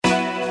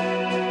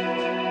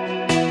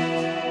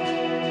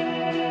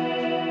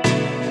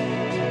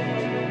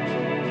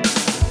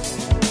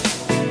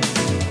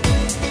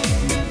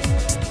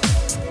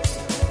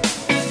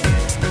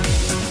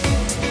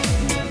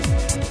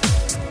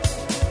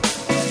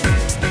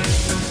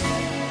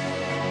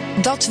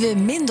Dat we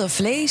minder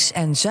vlees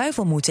en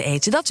zuivel moeten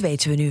eten, dat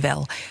weten we nu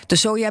wel. De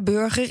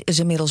sojaburger is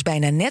inmiddels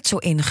bijna net zo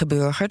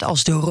ingeburgerd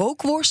als de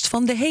rookworst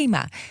van de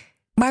HEMA.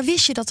 Maar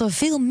wist je dat er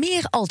veel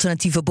meer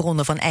alternatieve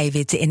bronnen van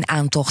eiwitten in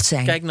aantocht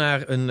zijn? Kijk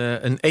naar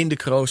een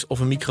eendenkroos of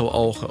een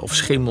microalge of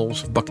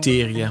schimmels,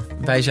 bacteriën.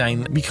 Wij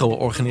zijn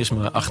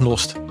micro-organismen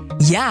agnost.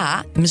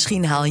 Ja,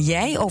 misschien haal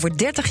jij over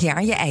 30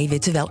 jaar je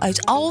eiwitten wel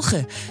uit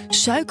algen,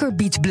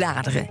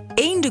 suikerbietbladeren,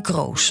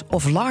 eendekroos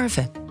of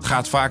larven. Het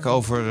gaat vaak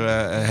over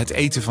het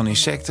eten van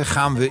insecten.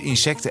 Gaan we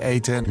insecten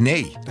eten?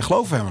 Nee, daar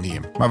geloven we helemaal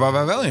niet in. Maar waar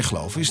wij wel in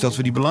geloven is dat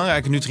we die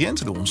belangrijke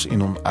nutriënten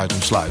uit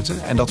ons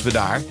sluiten. En dat we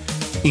daar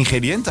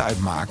ingrediënten uit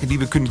maken die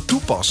we kunnen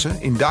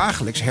toepassen in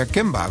dagelijks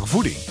herkenbare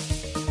voeding.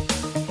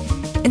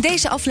 In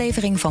deze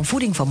aflevering van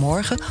Voeding van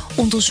Morgen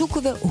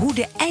onderzoeken we hoe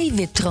de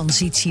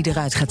eiwittransitie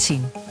eruit gaat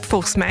zien.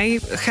 Volgens mij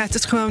gaat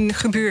het gewoon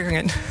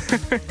gebeuren.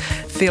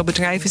 Veel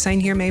bedrijven zijn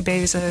hiermee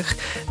bezig.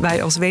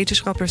 Wij als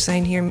wetenschappers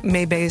zijn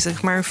hiermee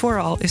bezig. Maar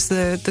vooral is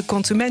de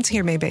consument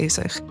hiermee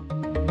bezig.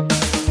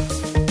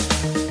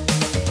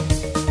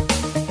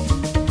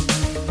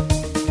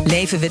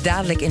 Leven we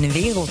dadelijk in een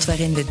wereld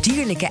waarin we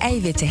dierlijke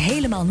eiwitten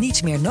helemaal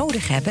niets meer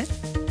nodig hebben?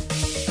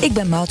 Ik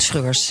ben Maud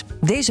Schreurs.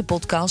 Deze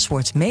podcast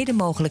wordt mede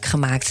mogelijk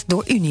gemaakt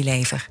door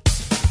Unilever.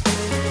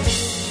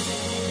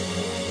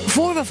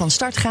 Voor we van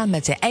start gaan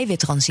met de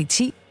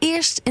eiwittransitie,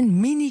 eerst een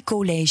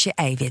mini-college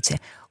eiwitten.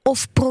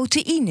 Of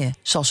proteïne,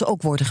 zoals ze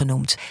ook worden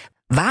genoemd.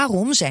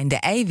 Waarom zijn de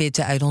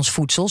eiwitten uit ons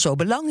voedsel zo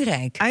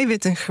belangrijk?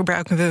 Eiwitten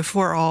gebruiken we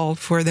vooral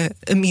voor de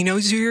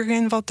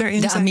aminozuren wat erin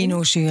zijn. De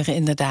aminozuren,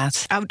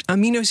 inderdaad. Uit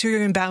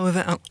aminozuren bouwen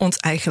we ons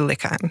eigen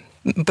lichaam.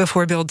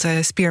 Bijvoorbeeld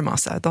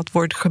spiermassa. Dat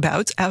wordt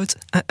gebouwd uit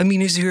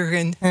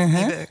aminozuren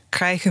die we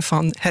krijgen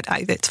van het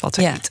eiwit wat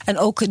er eet. En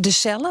ook de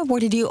cellen,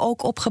 worden die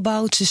ook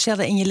opgebouwd, de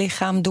cellen in je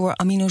lichaam, door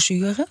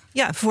aminozuren?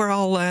 Ja,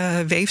 vooral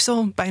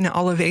weefsel. Bijna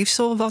alle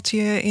weefsel wat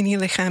je in je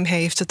lichaam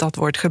heeft, dat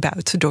wordt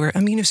gebouwd door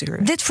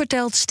aminozuren. Dit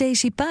vertelt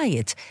Stacey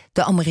Pyatt.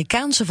 De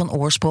Amerikaanse van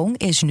oorsprong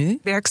is nu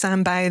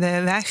werkzaam bij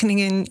de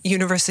Wageningen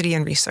University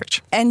and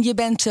Research. En je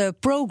bent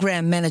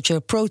Program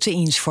Manager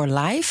Proteins for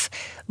Life.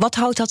 Wat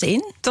houdt dat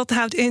in? Dat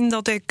houdt in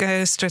dat ik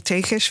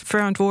strategisch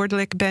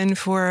verantwoordelijk ben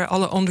voor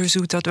alle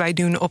onderzoek dat wij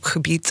doen op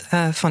gebied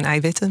van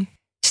eiwitten.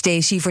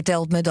 Stacey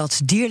vertelt me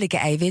dat dierlijke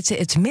eiwitten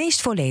het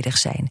meest volledig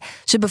zijn.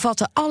 Ze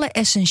bevatten alle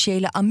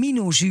essentiële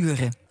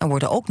aminozuren en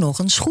worden ook nog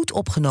eens goed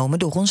opgenomen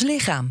door ons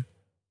lichaam.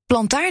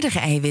 Plantaardige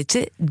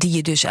eiwitten, die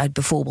je dus uit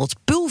bijvoorbeeld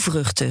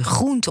pulvruchten,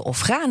 groenten of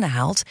granen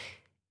haalt,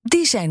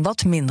 die zijn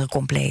wat minder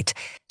compleet.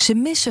 Ze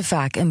missen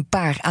vaak een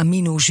paar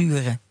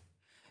aminozuren.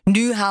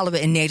 Nu halen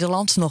we in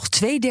Nederland nog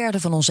 2/3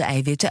 van onze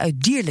eiwitten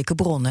uit dierlijke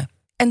bronnen.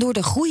 En door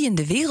de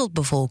groeiende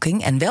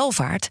wereldbevolking en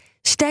welvaart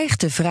stijgt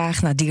de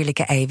vraag naar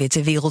dierlijke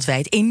eiwitten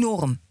wereldwijd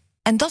enorm.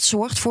 En dat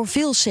zorgt voor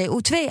veel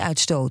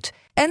CO2-uitstoot.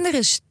 En er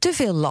is te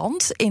veel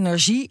land,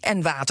 energie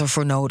en water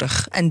voor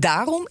nodig. En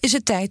daarom is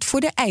het tijd voor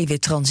de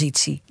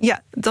eiwittransitie.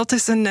 Ja, dat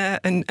is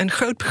een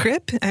groot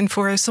begrip. En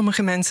voor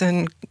sommige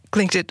mensen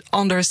klinkt het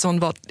anders dan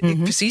wat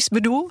ik precies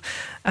bedoel.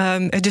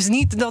 Het is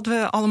niet dat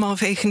we allemaal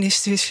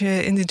veganistisch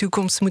in de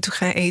toekomst moeten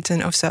gaan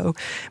eten of zo.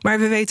 Maar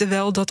we weten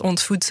wel dat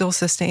ons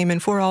voedselsysteem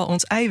en vooral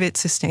ons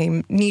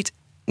eiwitsysteem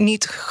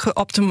niet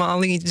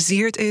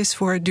geoptimaliseerd is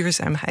voor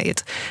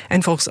duurzaamheid.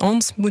 En volgens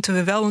ons moeten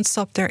we wel een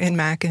stap daarin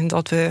maken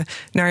dat we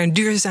naar een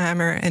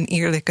duurzamer en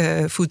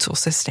eerlijke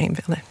voedselsysteem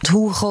willen.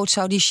 Hoe groot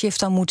zou die shift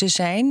dan moeten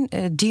zijn?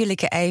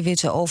 Dierlijke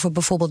eiwitten over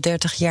bijvoorbeeld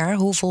 30 jaar.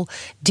 Hoeveel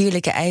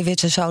dierlijke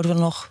eiwitten zouden we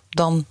nog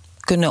dan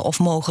kunnen of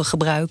mogen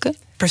gebruiken?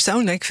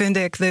 Persoonlijk vind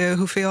ik de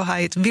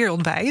hoeveelheid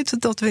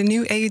wereldwijd dat we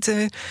nu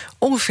eten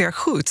ongeveer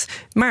goed.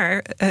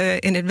 Maar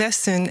in het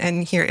Westen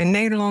en hier in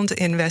Nederland,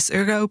 in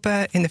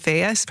West-Europa, in de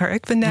VS, waar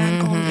ik vandaan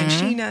kom, in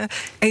China,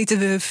 eten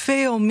we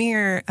veel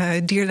meer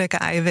dierlijke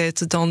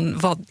eiwit dan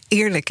wat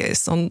eerlijk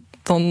is. Dan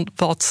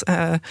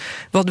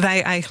wat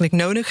wij eigenlijk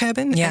nodig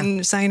hebben. Ja.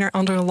 En zijn er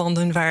andere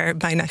landen waar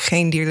bijna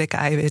geen dierlijke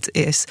eiwit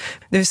is.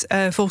 Dus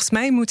volgens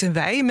mij moeten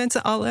wij met z'n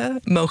allen,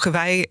 mogen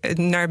wij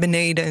naar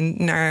beneden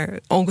naar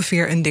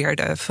ongeveer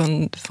 1/3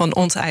 van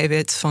ons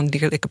eiwit van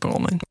dierlijke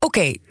bronnen.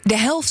 Oké, de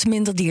helft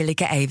minder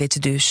dierlijke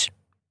eiwitten dus.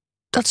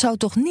 Dat zou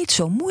toch niet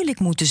zo moeilijk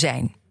moeten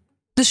zijn?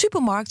 De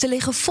supermarkten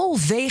liggen vol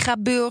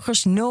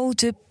vegaburgers,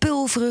 noten,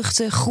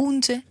 pulvruchten,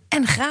 groenten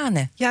en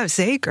granen. Ja,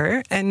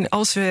 zeker. En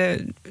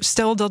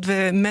stel dat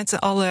we met z'n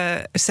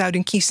allen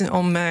zouden kiezen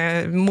om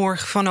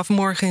vanaf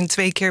morgen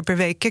 2 keer per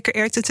week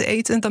kikkererwten te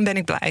eten, dan ben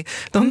ik blij.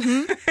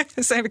 Dan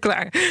zijn we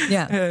klaar.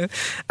 Ja.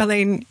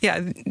 Alleen,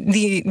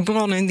 die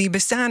bronnen die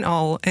bestaan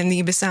al en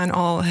die bestaan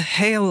al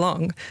heel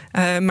lang.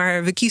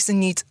 Maar we kiezen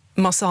niet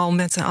massaal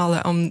met z'n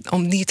allen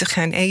om die te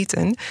gaan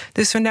eten.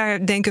 Dus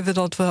vandaar denken we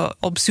dat we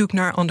op zoek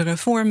naar andere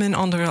vormen,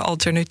 andere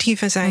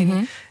alternatieven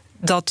zijn.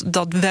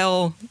 Dat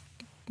wel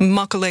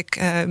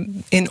makkelijk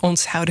in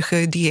ons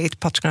huidige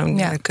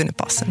dieetpatroon kunnen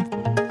passen.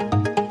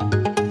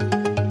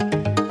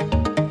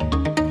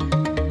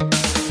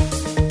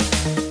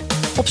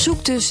 Op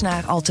zoek dus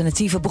naar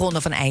alternatieve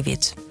bronnen van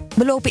eiwit.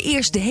 We lopen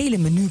eerst de hele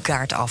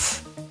menukaart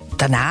af.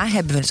 Daarna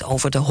hebben we het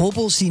over de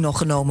hobbels die nog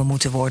genomen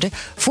moeten worden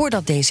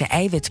voordat deze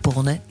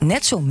eiwitbronnen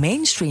net zo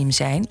mainstream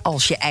zijn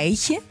als je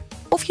eitje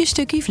of je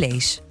stukje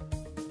vlees.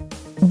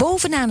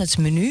 Bovenaan het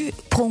menu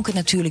pronken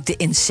natuurlijk de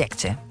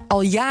insecten.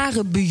 Al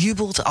jaren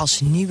bejubeld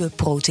als nieuwe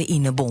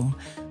proteïnebom.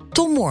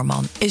 Tom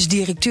Moorman is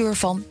directeur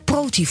van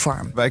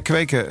Protifarm. Wij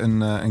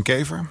kweken een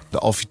kever, de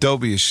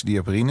Alphitobius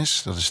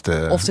diaperinus. Dat is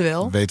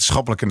de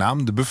wetenschappelijke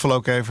naam, de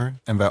buffalokever.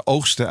 En wij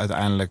oogsten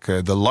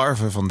uiteindelijk de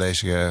larven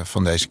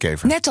van deze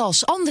kever. Net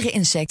als andere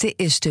insecten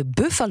is de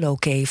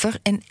buffalokever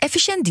een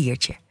efficiënt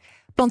diertje.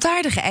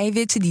 Plantaardige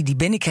eiwitten die hij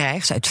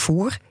binnenkrijgt uit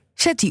voer,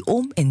 zet hij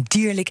om in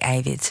dierlijk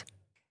eiwit.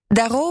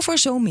 Daarover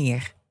zo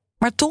meer.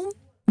 Maar Tom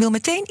wil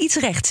meteen iets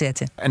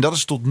rechtzetten. En dat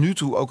is tot nu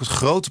toe ook het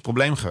grote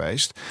probleem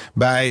geweest.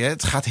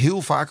 Het gaat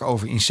heel vaak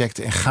over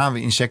insecten en gaan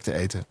we insecten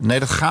eten? Nee,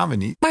 dat gaan we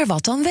niet. Maar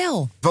wat dan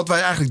wel? Wat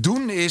wij eigenlijk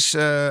doen is,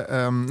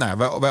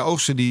 wij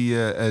oogsten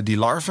die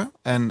larven.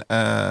 En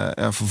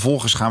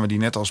vervolgens gaan we die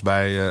net als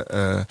bij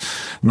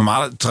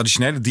normale,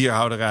 traditionele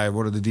dierhouderijen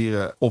worden de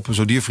dieren op een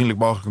zo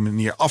diervriendelijk mogelijke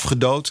manier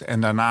afgedood.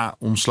 En daarna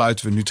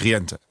omsluiten we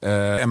nutriënten.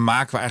 En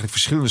maken we eigenlijk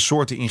verschillende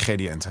soorten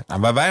ingrediënten.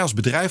 Nou, waar wij als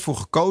bedrijf voor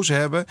gekozen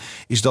hebben,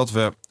 is dat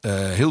we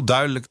heel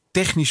duidelijk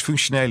technisch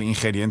functionele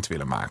ingrediënten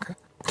willen maken.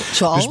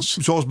 Zoals?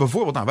 Zoals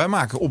bijvoorbeeld, wij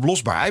maken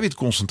oplosbaar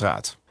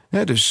eiwitconcentraat.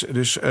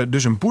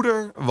 Dus een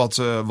poeder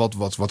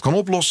wat kan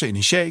oplossen in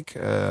een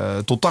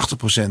shake. Tot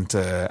 80%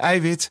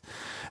 eiwit.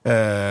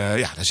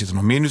 Daar zitten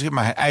nog meer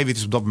nutriënten. Maar eiwit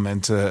is op dat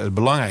moment het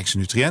belangrijkste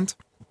nutriënt.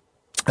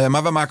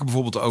 Maar we maken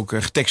bijvoorbeeld ook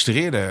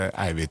getextureerde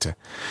eiwitten.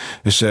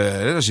 Dus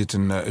er zit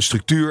een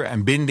structuur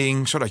en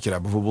binding, zodat je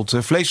daar bijvoorbeeld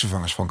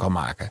vleesvervangers van kan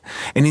maken.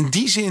 En in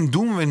die zin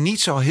doen we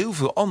niet zo heel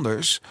veel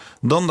anders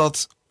dan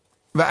dat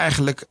we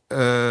eigenlijk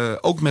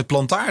ook met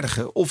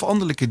plantaardige of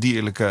anderlijke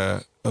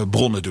dierlijke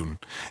bronnen doen.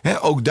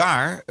 Ook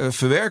daar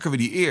verwerken we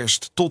die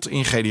eerst tot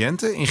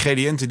ingrediënten.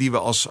 Ingrediënten die we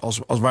als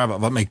waar we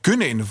wat mee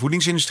kunnen in de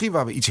voedingsindustrie,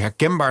 waar we iets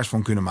herkenbaars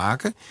van kunnen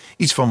maken.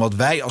 Iets van wat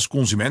wij als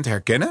consument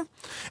herkennen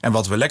en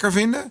wat we lekker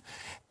vinden.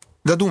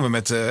 Dat doen we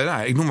met,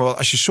 ik noem maar wat,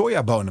 als je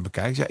sojabonen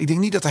bekijkt. Ja, ik denk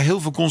niet dat er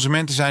heel veel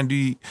consumenten zijn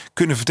die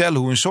kunnen vertellen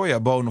hoe een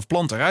sojaboon of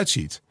plant eruit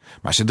ziet.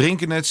 Maar ze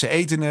drinken het, ze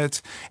eten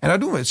het. En daar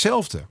doen we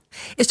hetzelfde.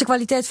 Is de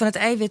kwaliteit van het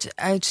eiwit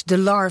uit de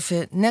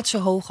larven net zo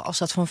hoog als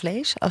dat van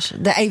vlees? Als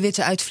de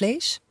eiwitten uit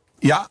vlees?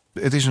 Ja,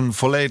 het is een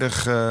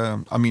volledig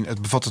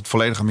het bevat het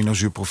volledige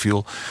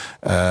aminozuurprofiel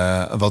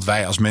wat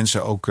wij als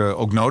mensen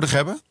ook nodig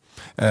hebben.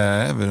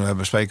 We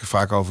spreken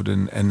vaak over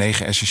de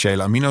 9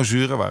 essentiële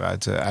aminozuren,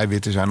 waaruit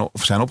eiwitten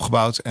zijn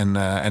opgebouwd.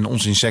 En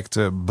ons insect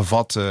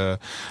bevat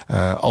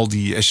al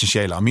die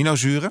essentiële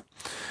aminozuren.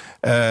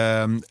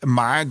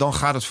 Maar dan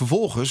gaat het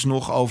vervolgens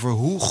nog over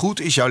hoe goed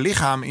is jouw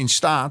lichaam in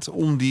staat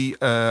om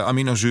die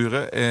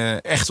aminozuren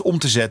echt om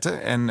te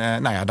zetten.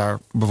 En daar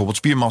bijvoorbeeld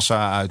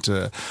spiermassa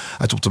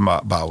uit op te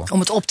bouwen. Om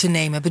het op te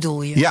nemen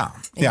bedoel je? Ja.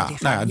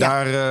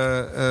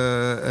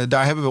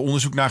 Daar hebben we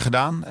onderzoek naar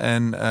gedaan.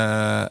 En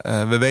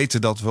we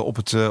weten dat we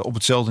op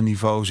hetzelfde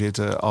niveau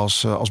zitten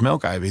als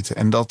melkeiwitten.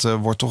 En dat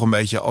wordt toch een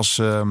beetje als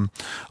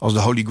de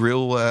Holy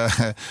Grail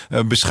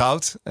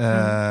beschouwd.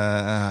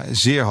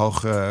 Zeer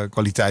hoog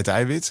kwaliteit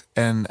eiwit.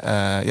 En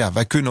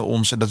wij kunnen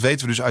ons, en dat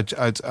weten we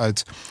dus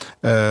uit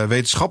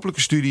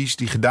wetenschappelijke studies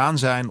die gedaan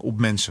zijn op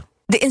mensen.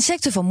 De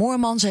insecten van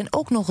Moorman zijn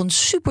ook nog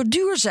eens super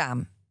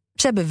duurzaam.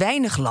 Ze hebben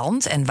weinig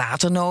land en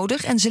water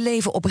nodig en ze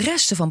leven op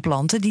resten van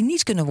planten die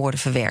niet kunnen worden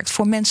verwerkt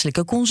voor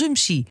menselijke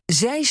consumptie.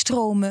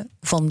 Zijstromen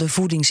van de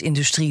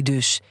voedingsindustrie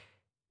dus.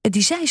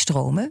 Die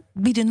zijstromen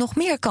bieden nog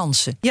meer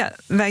kansen. Ja,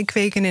 wij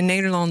kweken in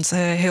Nederland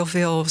heel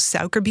veel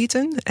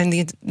suikerbieten. En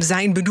die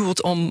zijn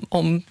bedoeld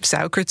om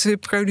suiker te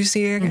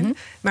produceren. Mm-hmm.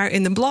 Maar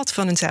in de blad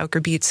van een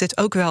suikerbiet zit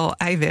ook wel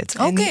eiwit.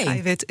 Okay. En die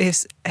eiwit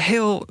is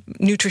heel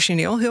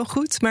nutritioneel heel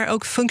goed, maar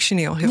ook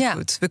functioneel heel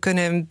goed. We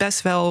kunnen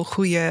best wel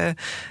goede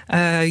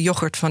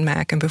yoghurt van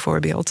maken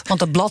bijvoorbeeld. Want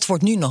het blad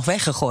wordt nu nog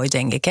weggegooid,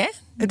 denk ik, hè?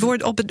 Het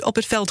wordt op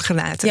het veld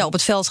gelaten. Ja, op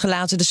het veld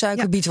gelaten. De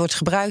suikerbiet wordt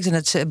gebruikt en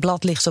het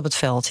blad ligt op het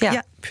veld.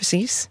 Ja,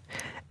 precies.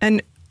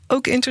 En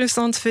ook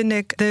interessant vind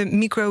ik de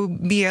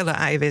microbiële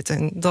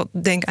eiwitten.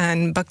 Denk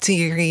aan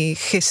bacteriën,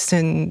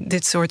 gisten,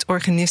 dit soort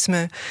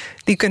organismen.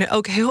 Die kunnen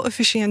ook heel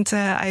efficiënt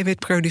eiwit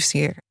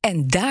produceren.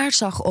 En daar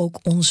zag ook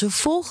onze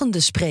volgende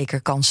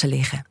spreker kansen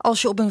liggen.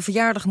 Als je op een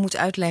verjaardag moet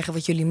uitleggen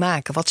wat jullie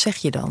maken, wat zeg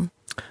je dan?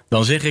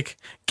 Dan zeg ik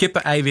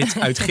kippeneiwit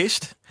uit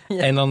gist. Ja.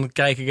 En dan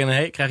krijg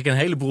ik een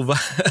heleboel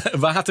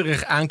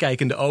waterig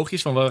aankijkende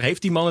oogjes van waar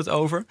heeft die man het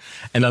over?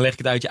 En dan leg ik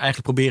het uit.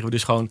 Eigenlijk proberen we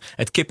dus gewoon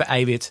het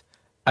kippeneiwit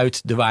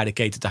uit de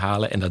waardeketen te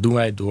halen. En dat doen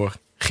wij door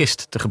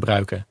gist te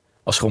gebruiken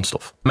als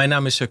grondstof. Mijn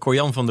naam is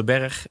Cor-Jan van den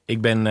Berg.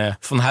 Ik ben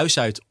van huis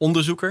uit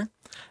onderzoeker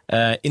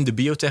in de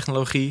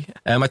biotechnologie.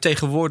 Maar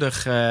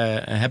tegenwoordig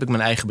heb ik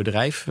mijn eigen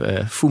bedrijf,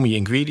 Fumi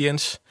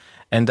Ingredients.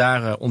 En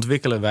daar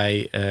ontwikkelen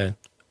wij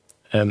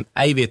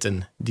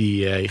eiwitten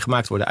die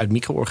gemaakt worden uit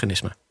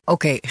micro-organismen.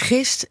 Oké,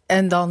 gist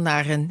en dan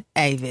naar een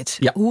eiwit.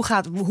 Ja. Hoe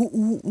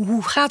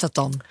gaat dat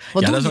dan? Wat doen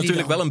Dat is jullie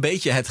natuurlijk dan? wel een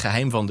beetje het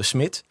geheim van de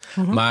smid.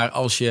 Maar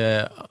als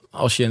je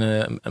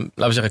laten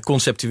we zeggen,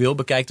 conceptueel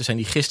bekijkt, dan zijn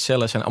die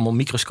gistcellen allemaal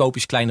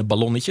microscopisch kleine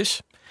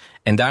ballonnetjes.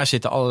 En daar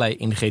zitten allerlei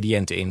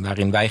ingrediënten in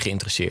waarin wij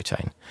geïnteresseerd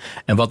zijn.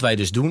 En wat wij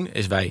dus doen,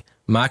 is wij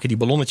maken die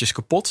ballonnetjes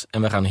kapot.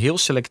 En we gaan heel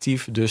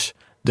selectief dus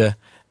de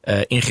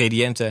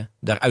ingrediënten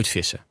daaruit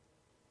vissen.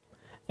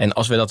 En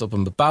als we dat op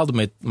een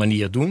bepaalde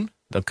manier doen,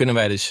 dan kunnen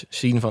wij dus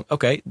zien van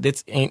oké,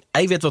 dit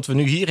eiwit wat we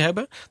nu hier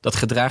hebben, dat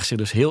gedraagt zich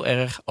dus heel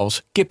erg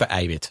als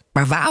kippeneiwit.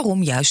 Maar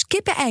waarom juist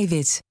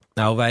kippeneiwit?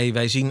 Nou,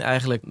 wij zien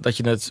eigenlijk dat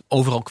je het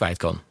overal kwijt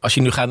kan. Als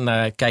je nu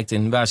kijkt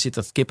in waar zit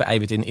dat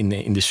kippeneiwit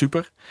in de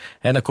super,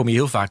 dan kom je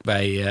heel vaak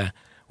bij,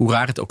 hoe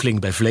raar het ook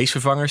klinkt, bij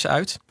vleesvervangers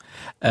uit.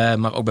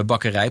 Maar ook bij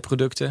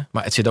bakkerijproducten.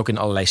 Maar het zit ook in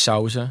allerlei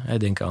sauzen.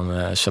 Denk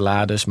aan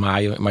salades,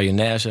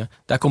 mayonaise.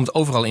 Daar komt het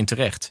overal in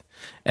terecht.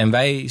 En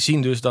wij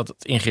zien dus dat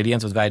het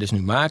ingrediënt wat wij dus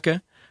nu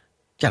maken,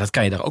 ja, dat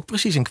kan je daar ook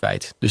precies in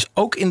kwijt. Dus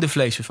ook in de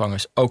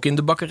vleesvervangers, ook in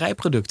de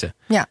bakkerijproducten.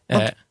 Ja,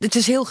 want het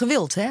is heel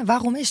gewild, hè?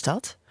 Waarom is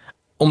dat?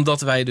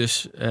 Omdat wij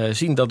dus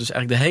zien dat dus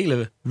eigenlijk de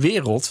hele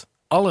wereld,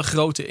 alle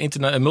grote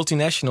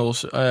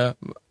multinationals,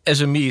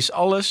 SME's,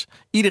 alles,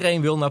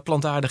 iedereen wil naar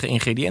plantaardige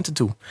ingrediënten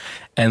toe.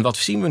 En wat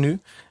zien we nu?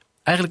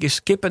 Eigenlijk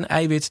is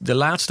kippeneiwit de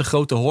laatste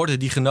grote horde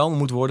die genomen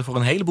moet worden voor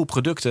een heleboel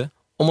producten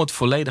om het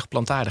volledig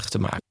plantaardig te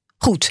maken.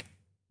 Goed,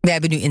 we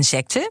hebben nu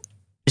insecten,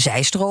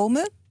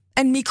 zijstromen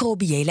en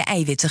microbiële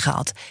eiwitten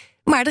gehad.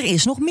 Maar er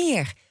is nog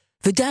meer.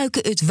 We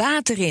duiken het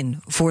water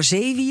in voor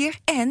zeewier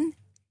en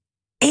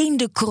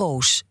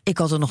eendenkroos. Ik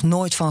had er nog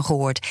nooit van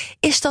gehoord.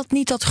 Is dat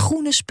niet dat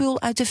groene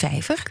spul uit de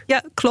vijver?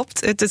 Ja,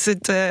 klopt. Het is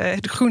het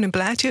groene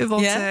blaadje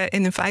wat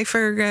in een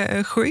vijver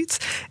groeit.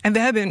 En we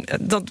hebben,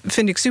 dat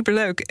vind ik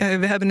superleuk,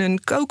 we hebben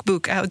een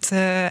kookboek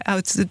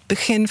uit het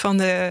begin van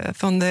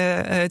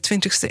de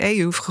 20e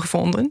eeuw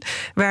gevonden,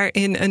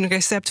 waarin een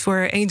recept voor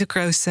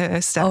eendenkroos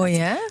staat. Oh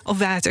ja? Of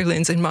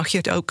waterlinzen mag je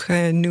het ook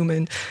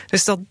noemen.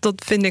 Dus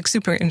dat vind ik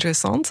super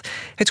interessant.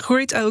 Het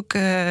groeit ook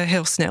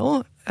heel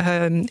snel.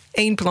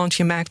 1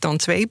 plantje maakt dan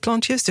 2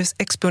 plantjes, dus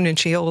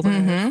exponentieel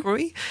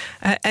groei.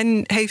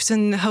 En heeft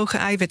een hoge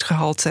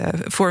eiwitgehalte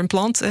voor een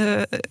plant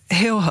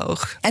heel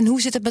hoog. En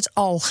hoe zit het met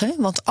algen?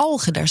 Want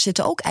algen, daar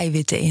zitten ook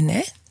eiwitten in,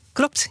 hè?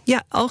 Klopt,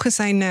 ja, algen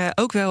zijn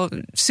ook wel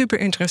super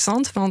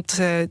interessant, want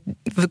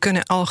we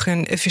kunnen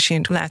algen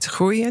efficiënt laten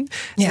groeien.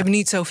 Ze hebben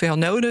niet zoveel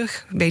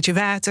nodig, een beetje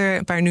water,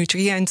 een paar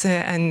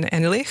nutriënten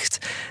en licht.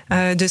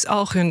 Dus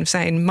algen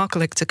zijn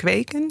makkelijk te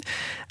kweken.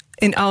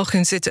 In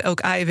algen zitten ook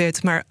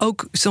eiwit, maar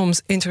ook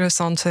soms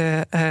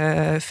interessante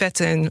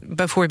vetten.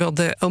 Bijvoorbeeld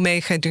de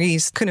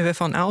omega-3's kunnen we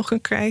van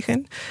algen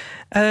krijgen.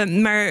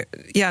 Maar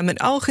ja, met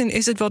algen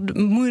is het wat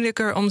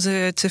moeilijker om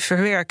ze te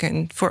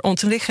verwerken. Voor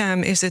ons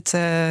lichaam is het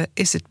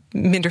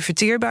minder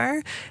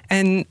verteerbaar.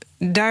 En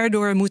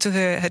daardoor moeten we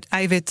het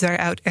eiwit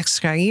daaruit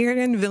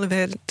extraheren. Willen we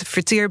het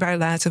verteerbaar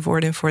laten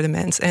worden voor de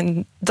mens.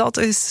 En dat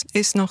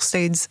is nog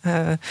steeds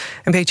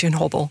een beetje een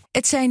hobbel.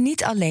 Het zijn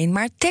niet alleen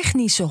maar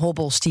technische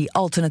hobbels die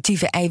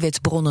alternatieve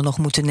eiwitbronnen nog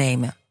moeten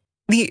nemen.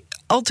 Die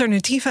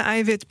alternatieve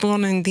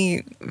eiwitbronnen,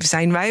 die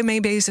zijn wij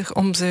mee bezig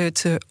om ze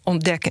te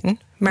ontdekken.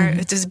 Maar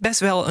het is best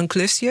wel een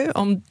klusje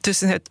om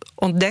tussen het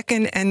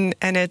ontdekken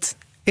en het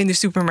in de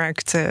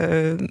supermarkt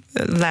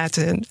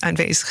laten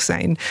aanwezig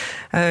zijn.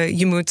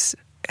 Je moet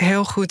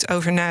heel goed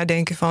over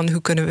nadenken van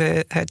hoe kunnen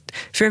we het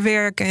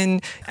verwerken.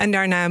 En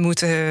daarna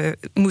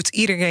moet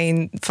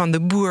iedereen, van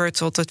de boer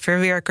tot het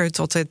verwerker,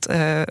 tot het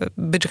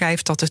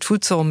bedrijf dat het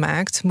voedsel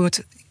maakt,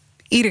 moet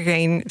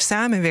iedereen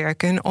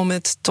samenwerken om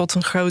het tot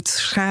een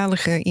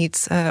grootschalige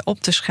iets op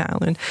te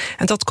schalen.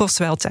 En dat kost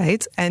wel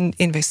tijd en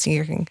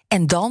investering.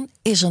 En dan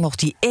is er nog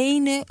die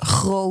ene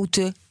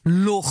grote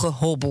logge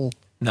hobbel.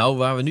 Nou,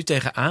 waar we nu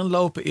tegenaan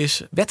lopen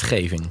is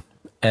wetgeving.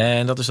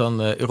 En dat is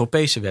dan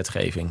Europese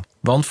wetgeving.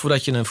 Want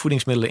voordat je een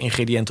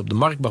voedingsmiddelen-ingrediënt op de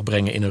markt mag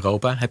brengen in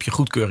Europa, heb je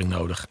goedkeuring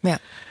nodig. Ja.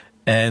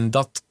 En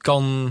dat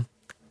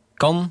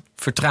kan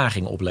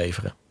vertraging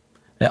opleveren.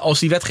 Als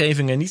die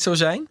wetgevingen niet zo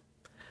zijn,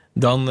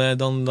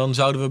 dan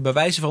zouden we bij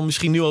wijze van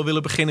misschien nu al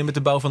willen beginnen met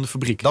de bouw van de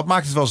fabriek. Dat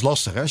maakt het wel eens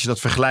lastig. Hè? Als je dat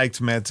vergelijkt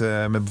met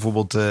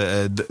bijvoorbeeld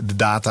de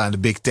data en de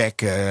big tech.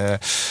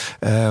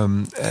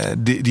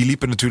 Die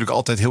liepen natuurlijk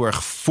altijd heel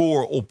erg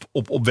voor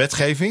op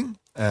wetgeving.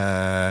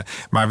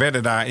 Maar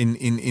werden daar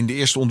in de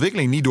eerste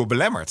ontwikkeling niet door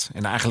belemmerd.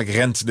 En eigenlijk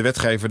rent de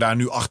wetgever daar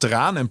nu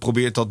achteraan en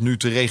probeert dat nu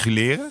te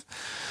reguleren.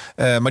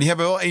 Maar die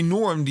hebben wel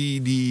enorm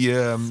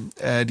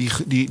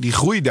die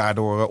groei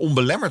daardoor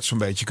onbelemmerd zo'n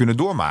beetje kunnen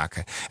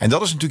doormaken. En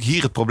dat is natuurlijk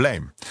hier het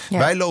probleem. Ja.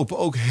 Wij lopen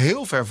ook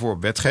heel ver voor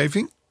op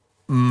wetgeving.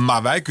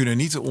 Maar wij kunnen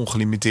niet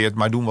ongelimiteerd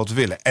maar doen wat we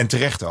willen. En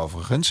terecht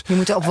overigens. Je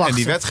moet erop wachten. En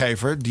die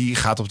wetgever die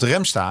gaat op de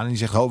rem staan. En die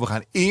zegt, we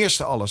gaan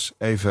eerst alles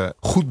even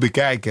goed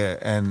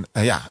bekijken. En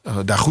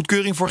daar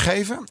goedkeuring voor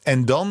geven.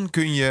 En dan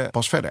kun je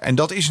pas verder. En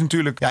dat is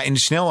natuurlijk in de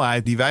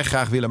snelheid die wij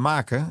graag willen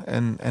maken.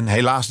 En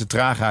helaas de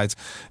traagheid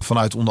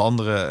vanuit onder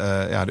andere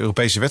de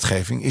Europese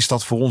wetgeving. Is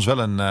dat voor ons wel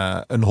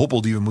een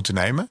hobbel die we moeten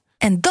nemen.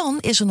 En dan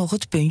is er nog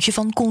het puntje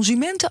van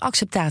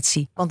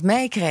consumentenacceptatie. Want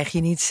mij krijg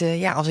je niet,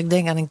 als ik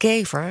denk aan een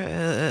kever,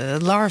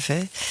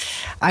 larven.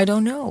 I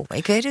don't know,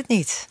 ik weet het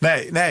niet.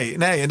 Nee.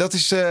 En dat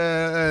is,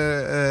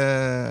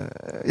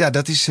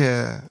 dat is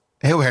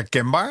heel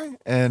herkenbaar.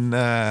 En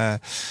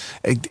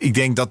ik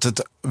denk dat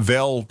het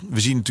wel... We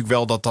zien natuurlijk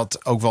wel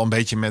dat ook wel een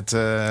beetje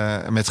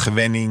met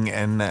gewenning.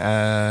 En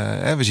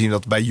we zien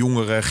dat bij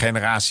jongere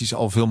generaties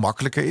al veel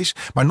makkelijker is.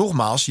 Maar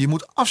nogmaals, je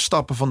moet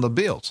afstappen van dat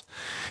beeld.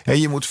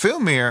 Je moet veel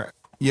meer...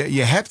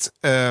 Je hebt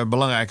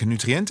belangrijke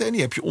nutriënten en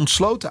die heb je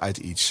ontsloten uit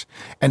iets.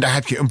 En daar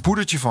heb je een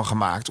poedertje van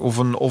gemaakt of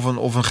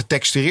een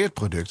getextureerd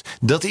product.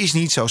 Dat is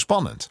niet zo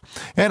spannend.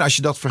 En als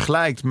je dat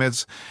vergelijkt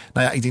met...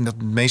 ik denk dat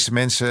de meeste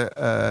mensen...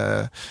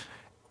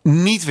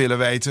 niet willen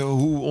weten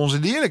hoe onze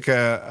dierlijke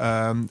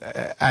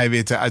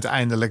eiwitten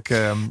uiteindelijk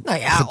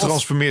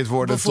getransformeerd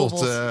worden tot...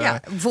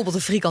 bijvoorbeeld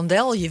een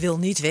frikandel. Je wil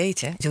niet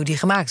weten hoe die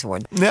gemaakt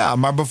worden. Ja,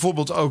 maar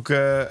bijvoorbeeld ook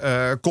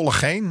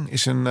collageen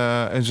is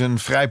een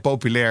vrij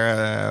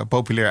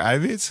populair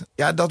eiwit.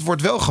 Ja, dat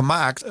wordt wel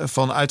gemaakt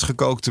van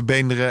uitgekookte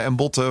beenderen en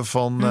botten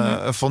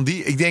van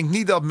die. Ik denk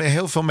niet dat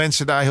heel veel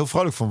mensen daar heel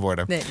vrolijk van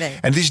worden. Nee.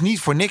 En het is niet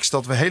voor niks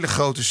dat we hele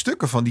grote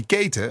stukken van die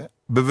keten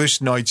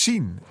bewust nooit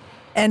zien.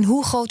 En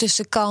hoe groot is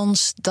de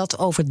kans dat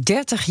over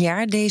 30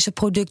 jaar deze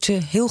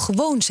producten heel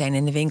gewoon zijn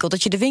in de winkel?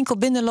 Dat je de winkel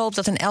binnenloopt,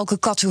 dat in elke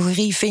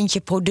categorie vind je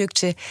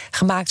producten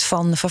gemaakt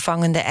van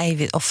vervangende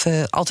eiwitten of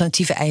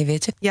alternatieve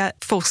eiwitten? Ja,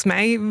 volgens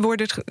mij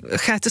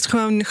gaat het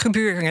gewoon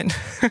gebeuren.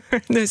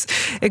 Dus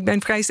ik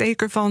ben vrij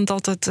zeker van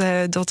dat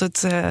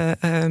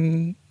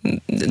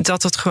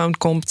het gewoon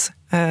komt.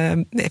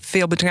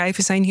 Veel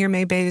bedrijven zijn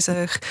hiermee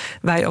bezig.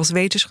 Wij als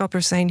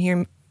wetenschappers zijn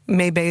hier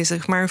mee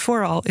bezig, maar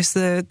vooral is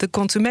de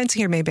consument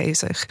hiermee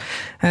bezig.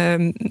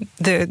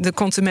 De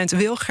consument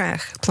wil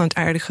graag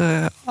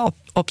plantaardige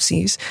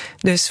opties.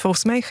 Dus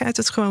volgens mij gaat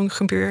het gewoon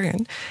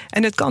gebeuren.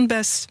 En het kan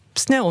best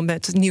snel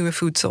met nieuwe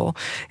voedsel.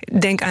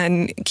 Denk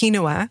aan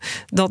quinoa.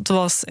 Dat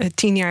was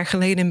 10 jaar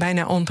geleden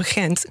bijna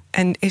onbekend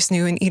en is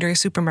nu in iedere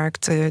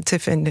supermarkt te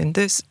vinden.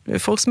 Dus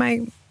volgens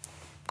mij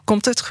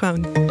komt het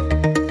gewoon.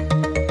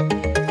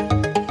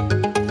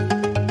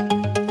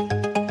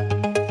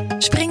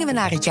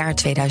 Naar het jaar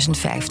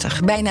 2050.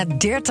 Bijna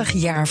 30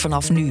 jaar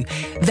vanaf nu.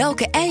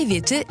 Welke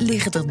eiwitten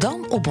liggen er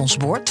dan op ons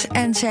bord?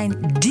 En zijn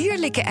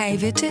dierlijke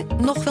eiwitten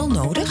nog wel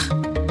nodig?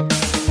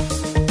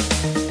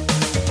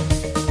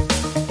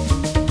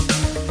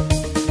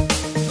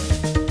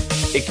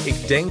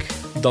 Ik denk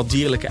dat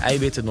dierlijke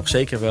eiwitten nog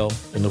zeker wel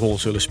een rol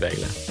zullen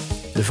spelen.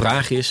 De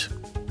vraag is,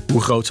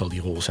 hoe groot zal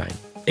die rol zijn?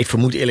 Ik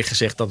vermoed eerlijk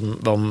gezegd dat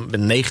dan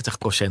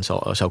 90%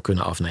 zou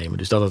kunnen afnemen.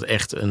 Dus dat het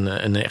echt een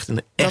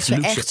dat we luxe...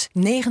 echt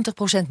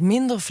 90%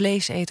 minder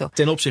vlees eten.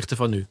 Ten opzichte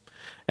van nu.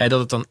 Dat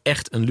het dan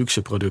echt een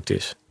luxe product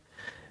is.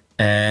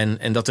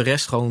 En dat de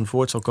rest gewoon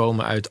voort zal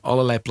komen uit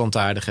allerlei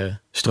plantaardige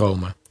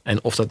stromen.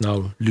 En of dat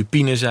nou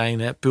lupine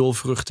zijn,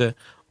 pulvruchten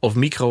of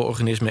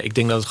micro-organismen. Ik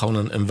denk dat het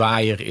gewoon een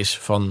waaier is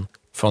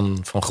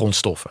van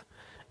grondstoffen.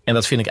 En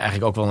dat vind ik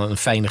eigenlijk ook wel een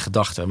fijne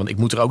gedachte. Want ik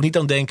moet er ook niet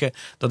aan denken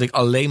dat ik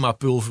alleen maar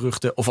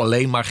pulvruchten of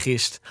alleen maar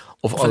gist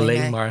of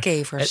alleen maar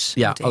kevers.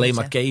 Alleen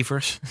maar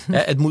kevers.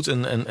 Het moet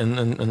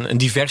een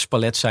divers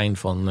palet zijn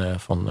van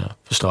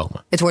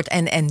stromen. Het wordt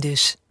en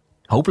dus.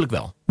 Hopelijk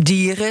wel.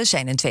 Dieren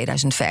zijn in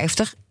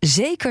 2050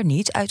 zeker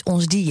niet uit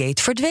ons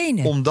dieet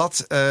verdwenen.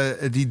 Omdat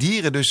die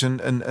dieren dus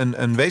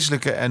een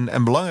wezenlijke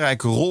en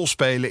belangrijke rol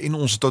spelen in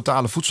onze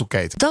totale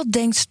voedselketen. Dat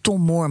denkt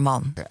Tom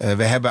Moorman.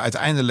 We hebben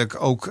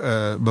uiteindelijk ook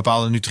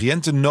bepaalde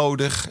nutriënten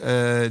nodig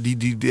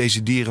die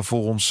deze dieren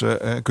voor ons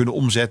kunnen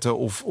omzetten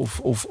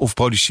of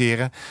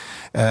produceren.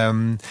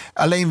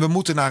 Alleen we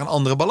moeten naar een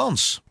andere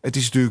balans. Het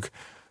is natuurlijk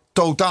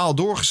totaal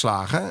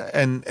doorgeslagen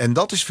en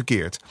dat is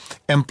verkeerd.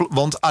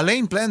 Want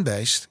alleen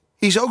plant-based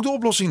is ook de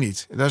oplossing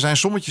niet. Daar zijn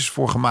sommetjes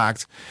voor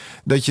gemaakt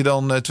dat je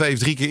dan 2 of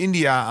 3 keer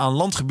India aan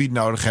landgebied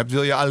nodig hebt.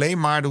 Wil je alleen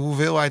maar de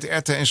hoeveelheid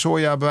erwten en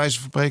soja bij wijze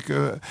van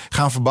spreken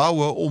gaan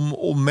verbouwen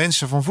om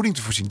mensen van voeding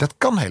te voorzien. Dat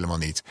kan helemaal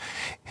niet.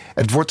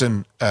 Het wordt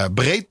een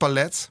breed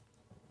palet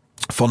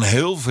van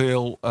heel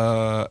veel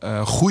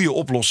goede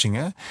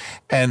oplossingen.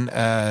 En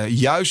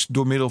juist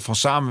door middel van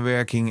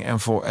samenwerking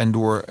en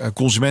door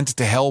consumenten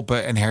te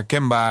helpen en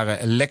herkenbare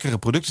en lekkere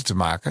producten te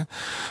maken,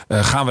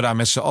 gaan we daar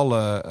met z'n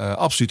allen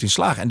absoluut in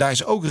slagen. En daar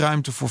is ook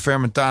ruimte voor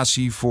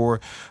fermentatie,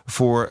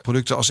 voor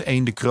producten als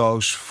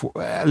eendekroos, voor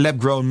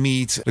lab-grown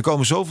meat. Er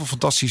komen zoveel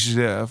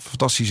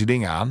fantastische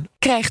dingen aan.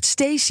 Krijgt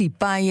Stacey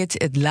Pyatt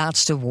het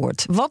laatste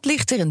woord? Wat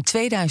ligt er in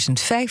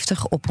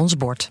 2050 op ons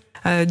bord?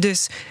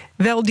 Dus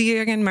wel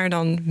dieren, maar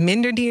dan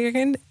minder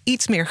dieren.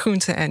 Iets meer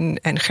groenten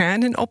en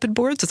granen op het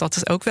bord. Dat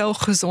is ook wel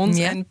gezond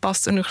en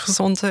past in een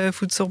gezond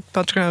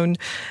voedselpatroon.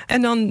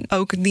 En dan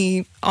ook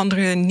die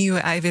andere nieuwe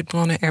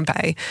eiwitbronnen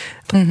erbij.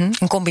 Mm-hmm.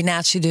 Een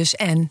combinatie dus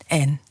en.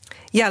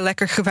 Ja,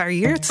 lekker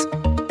gevarieerd.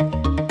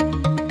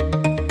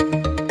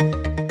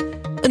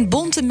 Een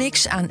bonte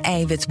mix aan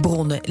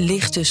eiwitbronnen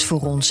ligt dus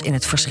voor ons in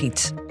het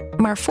verschiet.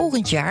 Maar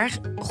volgend jaar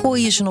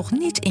gooi je ze nog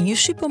niet in je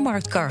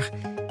supermarktkar.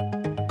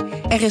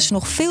 Er is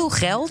nog veel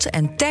geld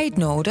en tijd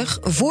nodig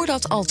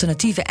voordat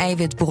alternatieve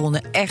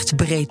eiwitbronnen echt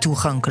breed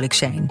toegankelijk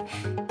zijn.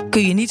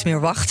 Kun je niet meer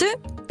wachten?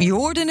 Je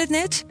hoorde het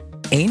net.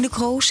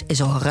 Eendenkroos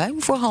is al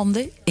ruim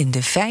voorhanden in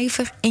de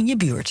vijver in je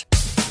buurt.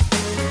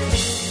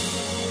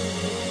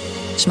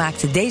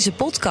 Smaakte deze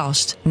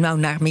podcast nou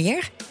naar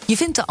meer? Je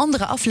vindt de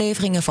andere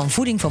afleveringen van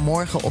Voeding van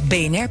Morgen op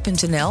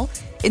bnr.nl,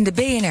 in de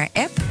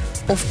BNR-app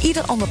of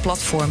ieder ander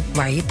platform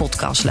waar je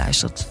podcast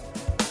luistert.